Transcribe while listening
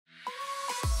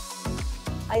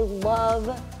I love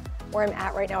where I'm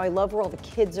at right now. I love where all the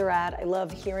kids are at. I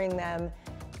love hearing them,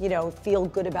 you know, feel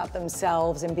good about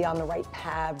themselves and be on the right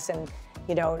paths. And,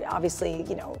 you know, obviously,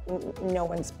 you know, no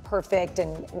one's perfect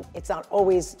and it's not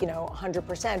always, you know,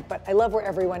 100%, but I love where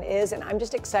everyone is. And I'm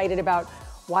just excited about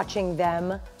watching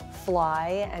them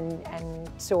fly and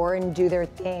soar and do their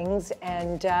things.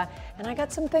 And I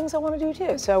got some things I want to do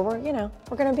too. So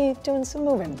we're gonna be doing some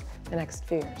moving the next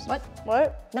few years.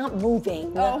 What? Not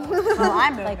moving. Oh, oh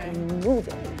I'm moving. Like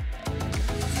moving.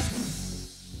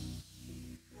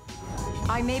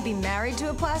 I may be married to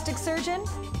a plastic surgeon,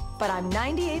 but I'm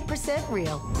 98%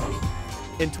 real.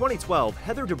 In 2012,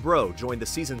 Heather Dubrow joined the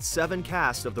season 7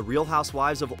 cast of The Real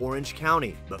Housewives of Orange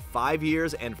County. But 5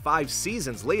 years and 5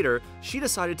 seasons later, she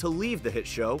decided to leave the hit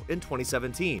show in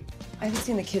 2017. I haven't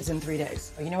seen the kids in 3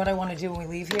 days. You know what I want to do when we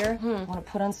leave here? I want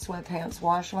to put on sweatpants,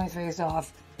 wash my face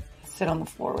off, sit on the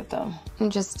floor with them.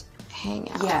 And just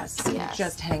hang out. Yes,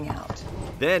 just hang out.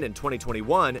 Then in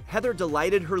 2021, Heather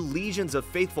delighted her legions of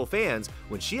faithful fans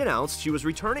when she announced she was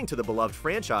returning to the beloved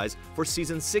franchise for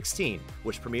season 16,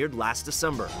 which premiered last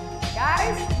December.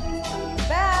 Guys,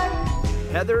 back.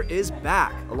 Heather is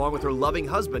back, along with her loving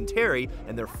husband, Terry,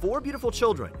 and their 4 beautiful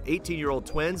children, 18-year-old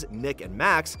twins, Nick and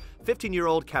Max,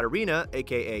 15-year-old Katarina,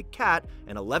 aka Kat,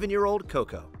 and 11-year-old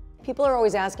Coco. People are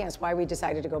always asking us why we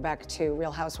decided to go back to Real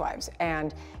Housewives.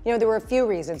 And, you know, there were a few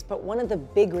reasons, but one of the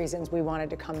big reasons we wanted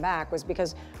to come back was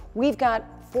because we've got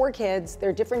 4 kids,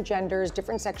 they're different genders,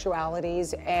 different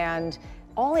sexualities, and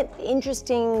all at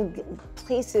interesting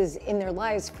places in their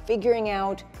lives, figuring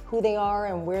out who they are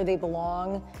and where they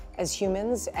belong as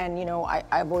humans. And, you know,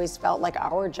 I've always felt like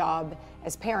our job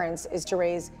as parents is to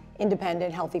raise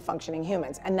independent, healthy, functioning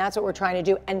humans. And that's what we're trying to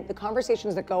do. And the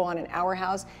conversations that go on in our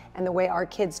house and the way our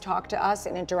kids talk to us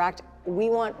and interact,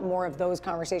 we want more of those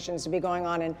conversations to be going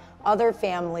on in other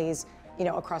families, you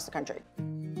know, across the country.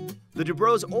 The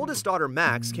Dubrow's oldest daughter,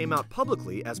 Max, came out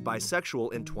publicly as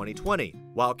bisexual in 2020,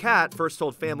 while Kat first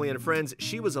told family and friends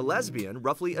she was a lesbian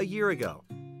roughly a year ago.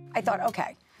 I thought,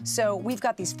 okay, so we've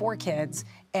got these 4 kids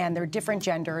and they're different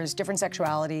genders, different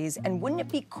sexualities, and wouldn't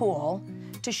it be cool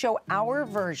to show our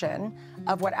version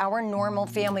of what our normal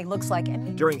family looks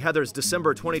like? During Heather's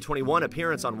December 2021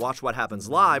 appearance on Watch What Happens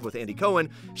Live with Andy Cohen,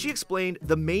 she explained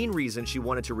the main reason she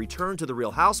wanted to return to The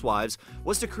Real Housewives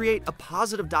was to create a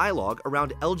positive dialogue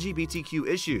around LGBTQ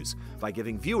issues by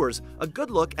giving viewers a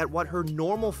good look at what her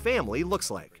normal family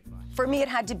looks like. For me, it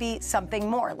had to be something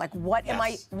more. Like, what am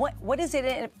I? What is it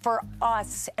in it for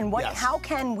us? And what? How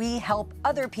can we help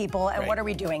other people? And what are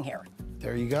we doing here?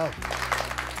 There you go.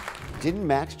 Didn't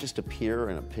Max just appear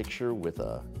in a picture with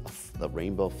a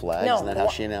rainbow flag? No, Isn't that how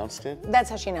she announced it? That's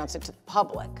how she announced it to the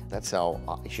public. That's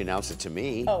how she announced it to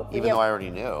me, Oh, even though I already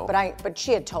knew. But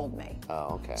she had told me.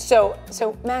 Oh, okay. So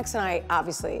Max and I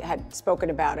obviously had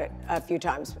spoken about it a few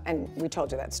times, and we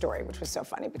told her that story, which was so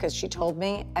funny because she told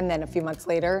me, and then a few months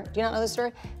later, do you not know the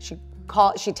story? She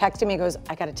texted me and goes,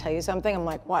 I gotta tell you something. I'm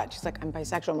like, what? She's like, I'm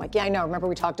bisexual. I'm like, yeah, I know. Remember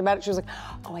we talked about it? She was like,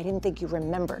 oh, I didn't think you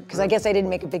remembered. Because I guess I didn't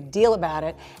make a big deal about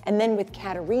it. And then with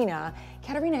Katarina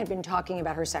had been talking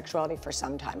about her sexuality for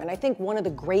some time. And I think one of the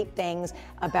great things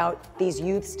about these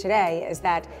youths today is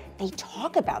that they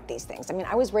talk about these things. I mean,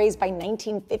 I was raised by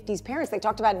 1950s parents. They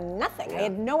talked about nothing. I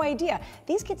had no idea.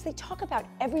 These kids, they talk about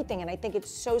everything. And I think it's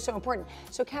so, so important.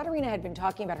 So Katarina had been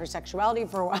talking about her sexuality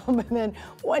for a while, but then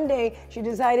one day she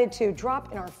decided to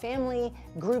drop in our family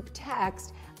group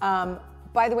text,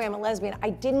 by the way, I'm a lesbian.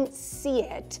 I didn't see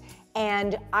it.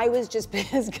 And I was just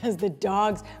pissed because the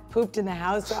dogs pooped in the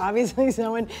house, so obviously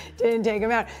someone didn't take them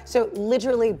out. So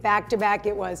literally back to back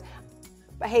it was,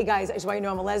 hey guys, I just want you to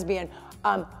know I'm a lesbian.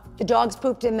 The dogs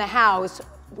pooped in the house,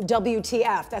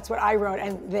 WTF, that's what I wrote,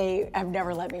 and they have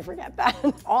never let me forget that.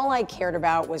 All I cared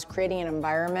about was creating an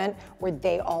environment where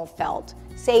they all felt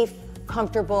safe,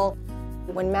 comfortable.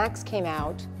 When Max came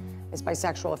out as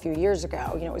bisexual a few years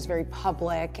ago, you know, it was very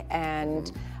public,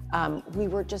 and we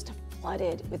were just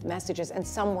flooded with messages, and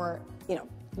some were, you know,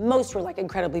 most were like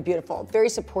incredibly beautiful, very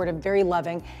supportive, very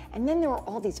loving. And then there were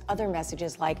all these other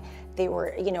messages like they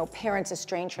were, you know, parents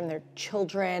estranged from their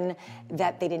children,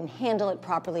 that they didn't handle it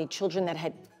properly, children that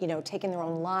had, you know, taken their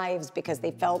own lives because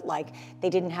they felt like they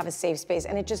didn't have a safe space.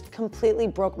 And it just completely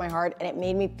broke my heart, and it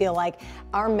made me feel like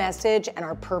our message and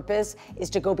our purpose is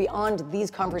to go beyond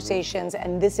these conversations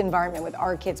and this environment with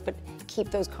our kids, but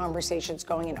keep those conversations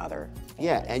going in other families.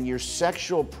 Yeah, and your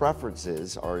sexual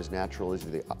preferences are as natural as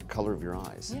the color of your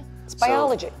eyes. Yeah, it's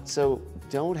biology. So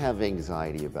don't have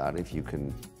anxiety about it if you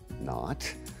can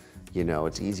not. You know,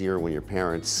 it's easier when your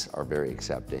parents are very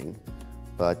accepting,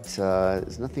 but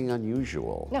there's nothing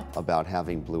unusual about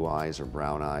having blue eyes or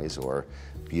brown eyes or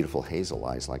beautiful hazel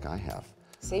eyes like I have.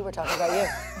 See, we're talking about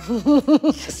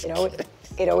you.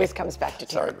 It always comes back to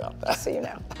Sorry Terry, about that. just so you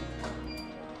know.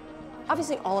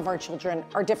 Obviously, all of our children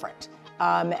are different.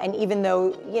 And even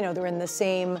though, they're in the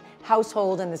same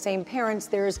household and the same parents,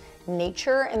 there's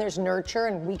nature and there's nurture,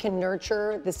 and we can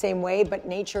nurture the same way, but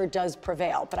nature does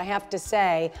prevail. But I have to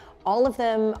say, all of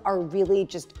them are really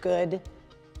just good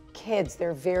kids.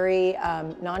 They're very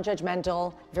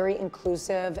non-judgmental, very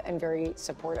inclusive, and very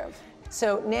supportive.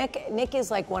 So Nick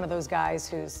is like one of those guys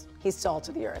he's salt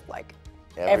of the earth. Like,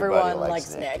 everyone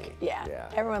likes Nick. Yeah,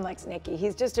 everyone likes Nicky.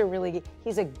 He's just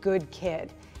he's a good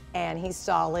kid. And he's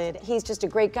solid. He's just a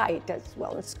great guy. He does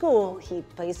well in school. He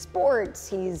plays sports.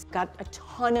 He's got a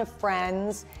ton of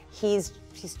friends. He's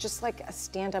just like a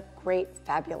stand-up, great,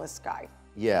 fabulous guy.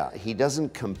 Yeah, he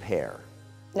doesn't compare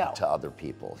No. to other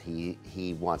people.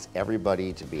 He wants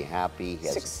everybody to be happy. He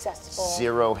has Successful.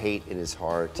 zero hate in his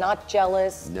heart. Not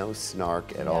jealous. No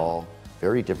snark at all.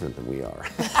 Very different than we are.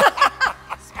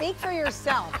 Speak for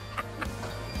yourself.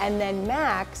 And then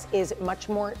Max is much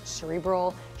more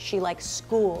cerebral. She likes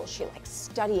school, she likes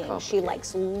studying, she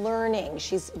likes learning.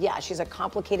 She's a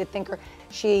complicated thinker.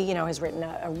 She, has written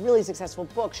a really successful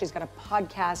book. She's got a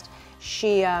podcast.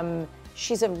 She's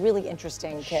a really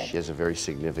interesting kid. She has a very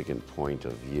significant point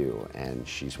of view, and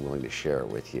she's willing to share it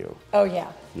with you. Oh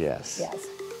yeah. Yes. Yes.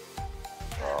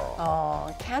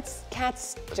 Oh,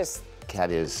 Cat's just.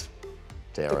 Cat is,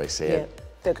 dare I say it,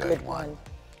 the good one.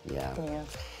 Yeah. Yeah.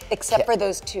 Except for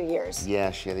those 2 years.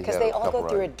 Yeah, because they all go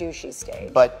through a douchey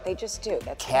stage. But they just do.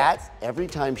 That's Cat, every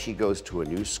time she goes to a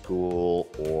new school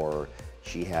or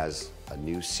she has a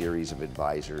new series of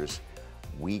advisors,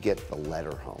 we get the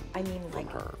letter home. I mean, from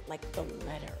her. like the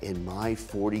letter. In my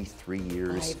 43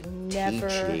 years I've never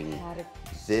teaching had a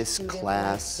this student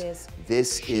class, like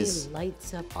this she is,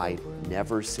 lights up the I room.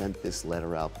 never sent this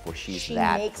letter out before. She's She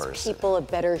that makes person. people a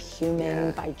better human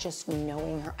Yeah. by just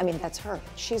knowing her. I mean, that's her.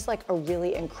 She's like a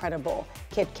really incredible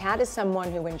kid. Kat is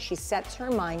someone who, when she sets her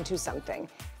mind to something,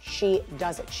 she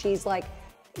does it. She's like,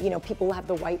 people will have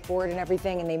the whiteboard and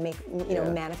everything, and they make,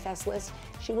 manifest lists.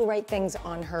 She will write things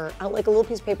on her, like a little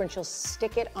piece of paper, and she'll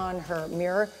stick it on her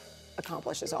mirror.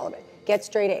 Accomplishes all of it. Get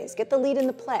straight A's, get the lead in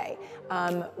the play,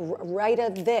 write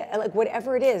like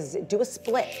whatever it is, do a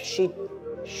split. She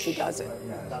does it.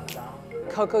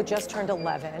 Coco just turned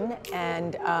 11,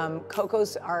 and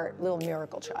Coco's our little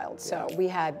miracle child. So we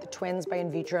had the twins by in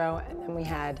vitro, and then we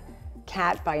had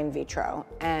Cat by in vitro,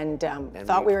 and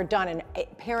thought we were done. And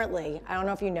apparently, I don't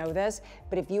know if you know this,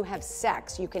 but if you have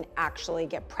sex, you can actually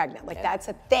get pregnant. Like, that's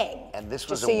a thing. And this just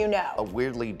was so you know. a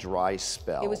weirdly dry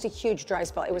spell. It was a huge dry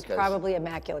spell. It was probably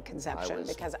immaculate conception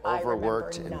because I remember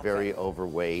overworked nothing. and very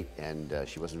overweight, and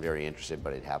she wasn't very interested,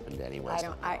 but it happened anyway.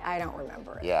 I don't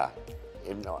remember it. Yeah.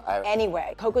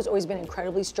 Anyway, Coco's always been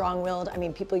incredibly strong-willed. I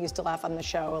mean, people used to laugh on the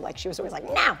show. Like, she was always like,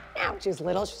 no. She was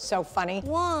little. She was so funny.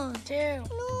 1, 2, 3.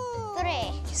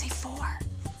 You say 4.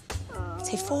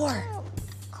 Say 4.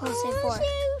 I'll say 4.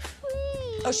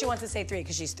 Oh, she wants to say 3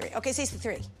 because she's 3. Okay, say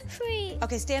 3. 3.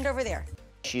 Okay, stand over there.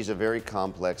 She's a very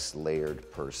complex,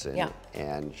 layered person, Yeah.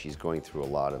 and she's going through a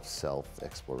lot of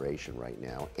self-exploration right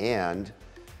now. And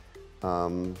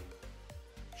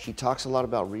she talks a lot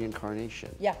about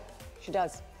reincarnation. Yeah, she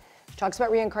does. She talks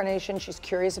about reincarnation. She's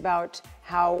curious about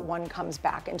how one comes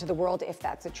back into the world, if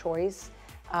that's a choice.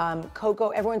 Coco,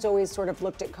 everyone's always sort of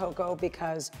looked at Coco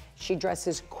because she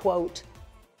dresses, quote,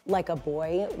 like a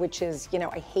boy, which is,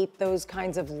 I hate those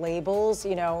kinds of labels.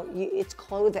 It's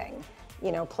clothing.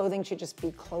 Clothing should just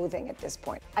be clothing at this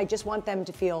point. I just want them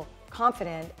to feel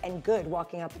confident and good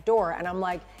walking out the door. And I'm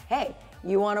like, hey,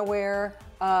 you want to wear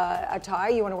a tie?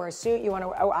 You want to wear a suit? You want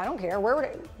to? Oh, I don't care.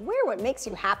 Wear what makes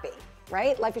you happy,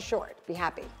 right? Life is short. Be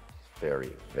happy.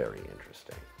 Very, very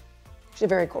interesting. She's a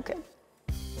very cool kid.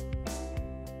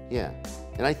 Yeah.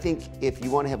 And I think if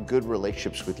you want to have good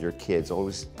relationships with your kids,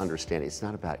 always understand it's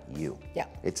not about you. Yeah.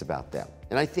 It's about them.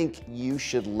 And I think you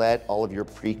should let all of your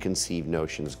preconceived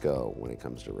notions go when it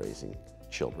comes to raising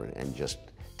children and just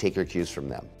take your cues from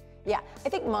them. Yeah, I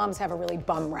think moms have a really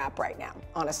bum rap right now,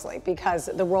 honestly, because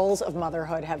the roles of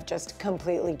motherhood have just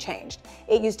completely changed.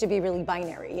 It used to be really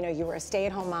binary. You were a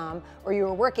stay-at-home mom or you were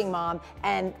a working mom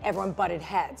and everyone butted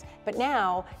heads. But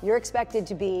now you're expected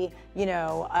to be,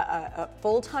 a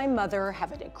full-time mother,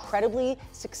 have an incredibly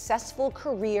successful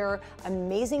career,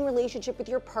 amazing relationship with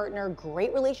your partner,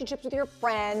 great relationships with your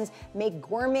friends, make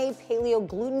gourmet, paleo,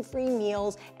 gluten-free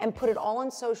meals, and put it all on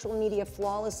social media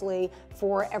flawlessly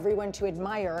for everyone to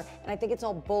admire. And I think it's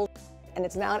all bull, and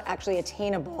it's not actually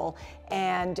attainable.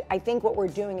 And I think what we're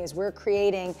doing is we're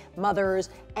creating mothers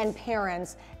and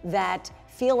parents that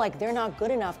feel like they're not good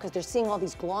enough because they're seeing all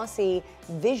these glossy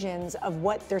visions of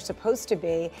what they're supposed to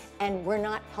be, and we're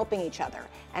not helping each other.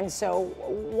 And so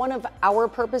one of our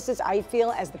purposes, I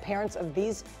feel, as the parents of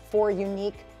these 4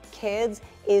 unique kids,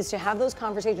 is to have those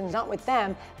conversations, not with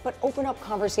them, but open up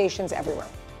conversations everywhere.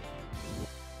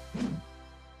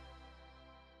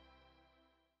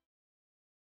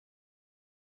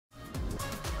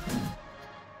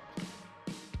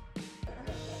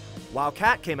 While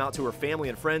Kat came out to her family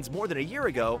and friends more than a year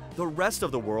ago, the rest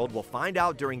of the world will find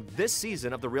out during this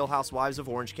season of The Real Housewives of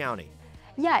Orange County.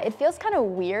 Yeah, it feels kind of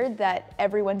weird that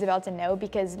everyone's about to know,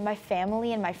 because my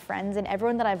family and my friends and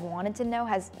everyone that I've wanted to know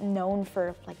has known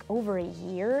for like over a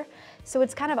year. So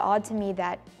it's kind of odd to me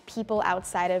that people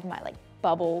outside of my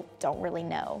bubble don't really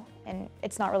know. And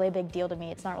it's not really a big deal to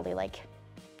me. It's not really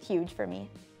huge for me.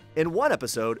 In one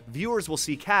episode, viewers will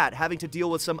see Kat having to deal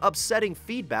with some upsetting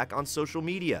feedback on social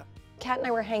media. Kat and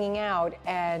I were hanging out,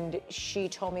 and she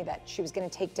told me that she was going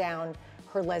to take down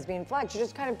her lesbian flag. She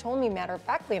just kind of told me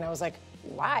matter-of-factly, and I was like,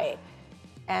 why?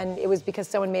 And it was because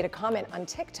someone made a comment on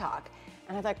TikTok.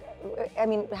 And I thought, I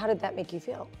mean, how did that make you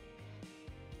feel?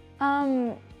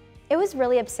 It was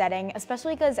really upsetting,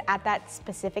 especially because at that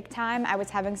specific time, I was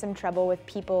having some trouble with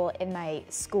people in my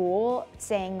school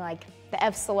saying the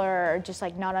F slur, or just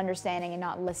not understanding and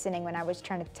not listening when I was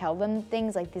trying to tell them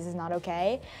things this is not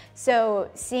okay. So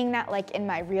seeing that in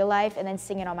my real life and then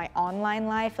seeing it on my online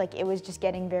life, it was just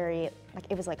getting very,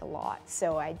 it was a lot.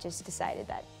 So I just decided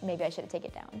that maybe I should take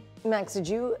it down. Max, did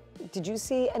you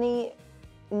see any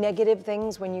negative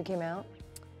things when you came out?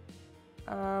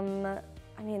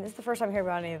 I mean, this is the first time hearing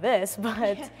about any of this,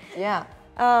 but Yeah.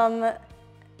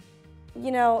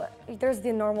 you know, there's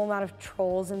the normal amount of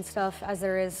trolls and stuff as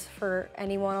there is for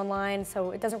anyone online,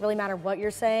 so it doesn't really matter what you're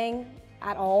saying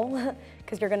at all,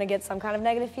 because you're gonna get some kind of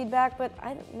negative feedback, but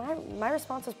my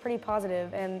response was pretty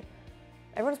positive, and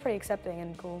everyone's pretty accepting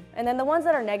and cool. And then the ones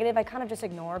that are negative, I kind of just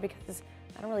ignore because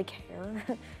I don't really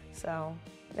care, so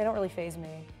they don't really faze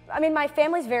me. I mean, my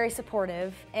family's very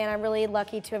supportive, and I'm really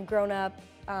lucky to have grown up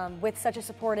with such a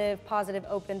supportive, positive,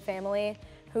 open family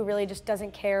who really just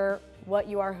doesn't care what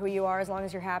you are, who you are, as long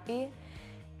as you're happy.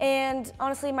 And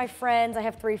honestly, my friends, I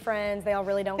have 3 friends, they all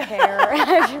really don't care.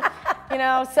 You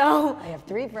know, so. I have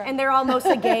 3 friends. And they're all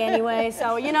mostly gay anyway,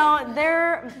 so you know,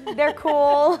 they're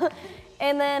cool.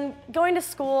 And then going to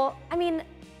school, I mean,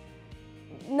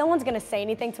 no one's gonna say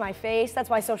anything to my face. That's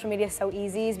why social media is so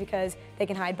easy, is because they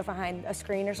can hide behind a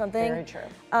screen or something. Very true.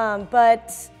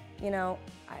 But, you know,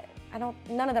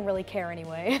 none of them really care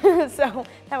anyway, so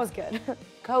that was good.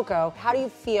 Coco, how do you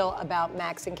feel about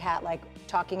Max and Kat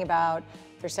talking about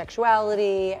their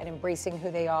sexuality and embracing who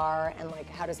they are, and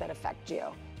how does that affect you?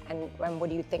 And what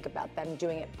do you think about them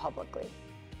doing it publicly?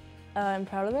 I'm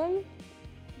proud of them.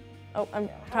 Oh, I'm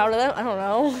proud of them? I don't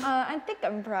know. I think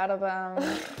I'm proud of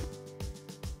them.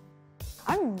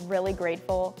 I'm really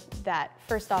grateful that,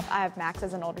 first off, I have Max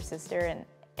as an older sister,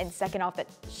 and second off, that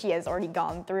she has already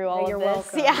gone through all You're of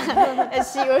this. welcome. Yeah,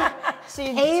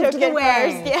 she Paved took the it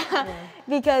way. first. Yeah,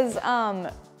 because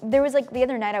there was the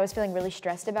other night I was feeling really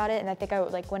stressed about it, and I think I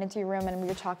went into your room and we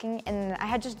were talking, and I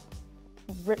had just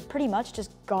pretty much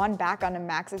just gone back onto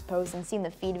Max's post and seen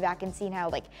the feedback and seen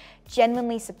how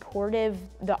genuinely supportive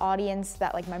the audience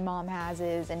that my mom has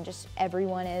is, and just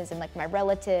everyone is, and my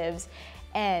relatives,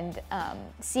 and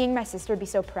seeing my sister be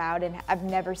so proud, and I've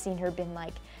never seen her been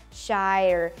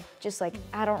shy or just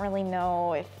I don't really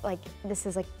know if this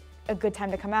is a good time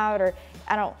to come out, or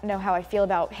I don't know how I feel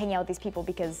about hanging out with these people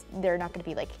because they're not going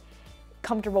to be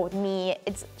comfortable with me.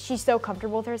 She's so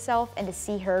comfortable with herself, and to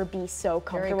see her be so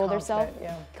comfortable with herself,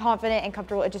 confident and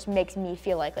comfortable, it just makes me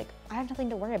feel like I have nothing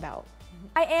to worry about.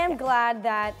 I am glad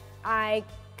that I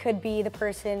could be the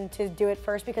person to do it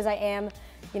first, because I am,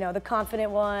 you know, the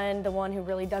confident one, the one who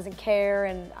really doesn't care,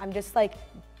 and I'm just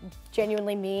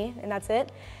genuinely me, and that's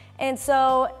it. And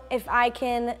so if I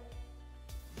can,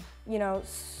 you know,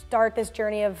 start this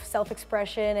journey of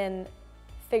self-expression and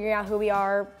figuring out who we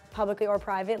are publicly or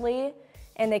privately,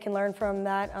 and they can learn from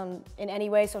that in any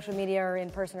way, social media or in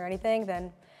person or anything,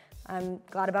 then I'm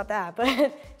glad about that.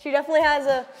 But she definitely has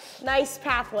a nice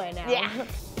pathway now. Yeah.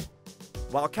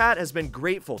 While Kat has been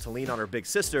grateful to lean on her big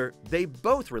sister, they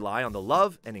both rely on the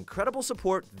love and incredible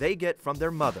support they get from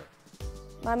their mother.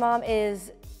 My mom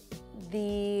is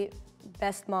the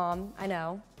best mom I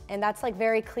know, and that's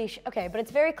very cliche. Okay, but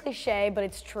it's very cliche, but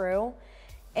it's true.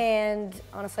 And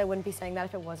honestly, I wouldn't be saying that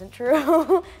if it wasn't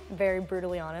true. Very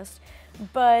brutally honest.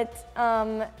 But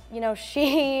you know,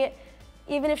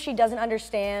 even if she doesn't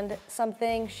understand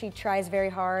something, she tries very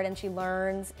hard, and she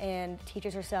learns and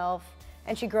teaches herself,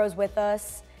 and she grows with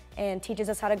us and teaches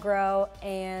us how to grow,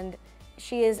 and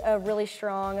She is a really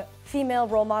strong female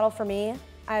role model for me.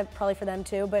 Probably for them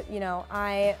too, but you know,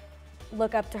 I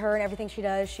look up to her in everything she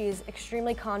does. She's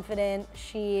extremely confident.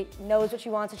 She knows what she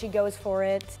wants and she goes for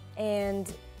it.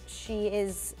 And she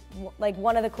is like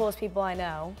one of the coolest people I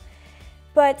know.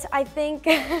 But I think,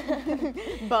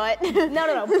 But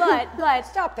but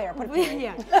Stop there, put a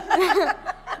period. yeah.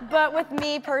 But with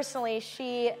me personally,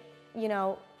 she, you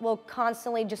know, will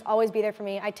constantly just always be there for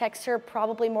me. I text her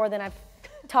probably more than I've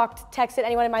texted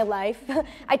anyone in my life.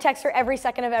 I text her every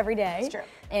second of every day. It's true.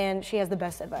 And she has the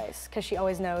best advice because she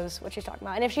always knows what she's talking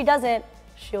about. And if she doesn't,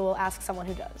 she will ask someone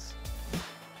who does.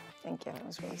 Thank you, that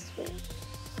was really sweet.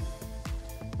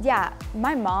 Yeah,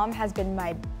 my mom has been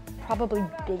my probably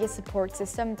biggest support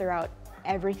system throughout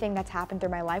everything that's happened through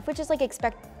my life, which is like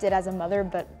expected as a mother,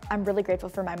 but I'm really grateful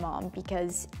for my mom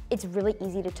because it's really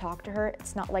easy to talk to her.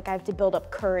 It's not like I have to build up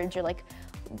courage or like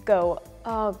go,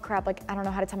 oh crap, like I don't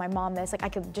know how to tell my mom this. Like I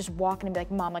could just walk in and be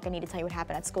like, Mom, like I need to tell you what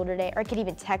happened at school today. Or I could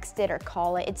even text it or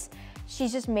call it.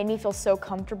 She's just made me feel so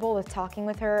comfortable with talking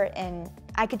with her, and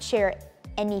I could share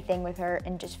anything with her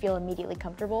and just feel immediately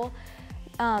comfortable.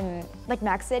 Like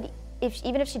Max said,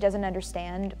 even if she doesn't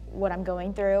understand what I'm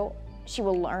going through, she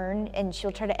will learn and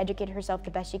she'll try to educate herself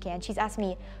the best she can. She's asked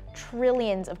me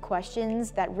trillions of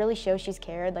questions that really show she's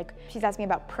cared. Like she's asked me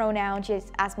about pronouns,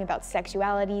 she's asked me about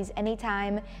sexualities.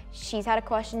 Anytime she's had a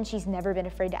question, she's never been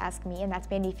afraid to ask me, and that's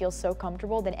made me feel so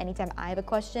comfortable that anytime I have a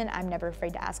question, I'm never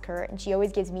afraid to ask her. And she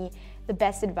always gives me the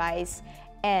best advice.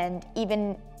 And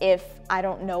even if I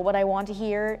don't know what I want to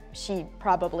hear, she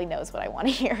probably knows what I want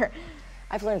to hear.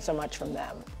 I've learned so much from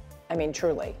them. I mean,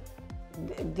 truly.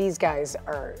 These guys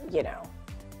are, you know,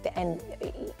 and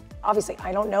obviously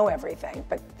I don't know everything,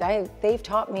 but they've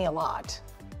taught me a lot,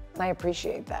 and I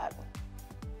appreciate that.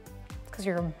 Because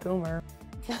you're a boomer.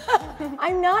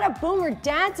 I'm not a boomer,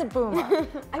 Dad's a boomer.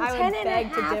 I'm I would 10 and a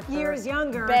beg to half differ. years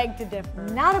younger. Beg to differ.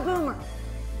 Not a boomer.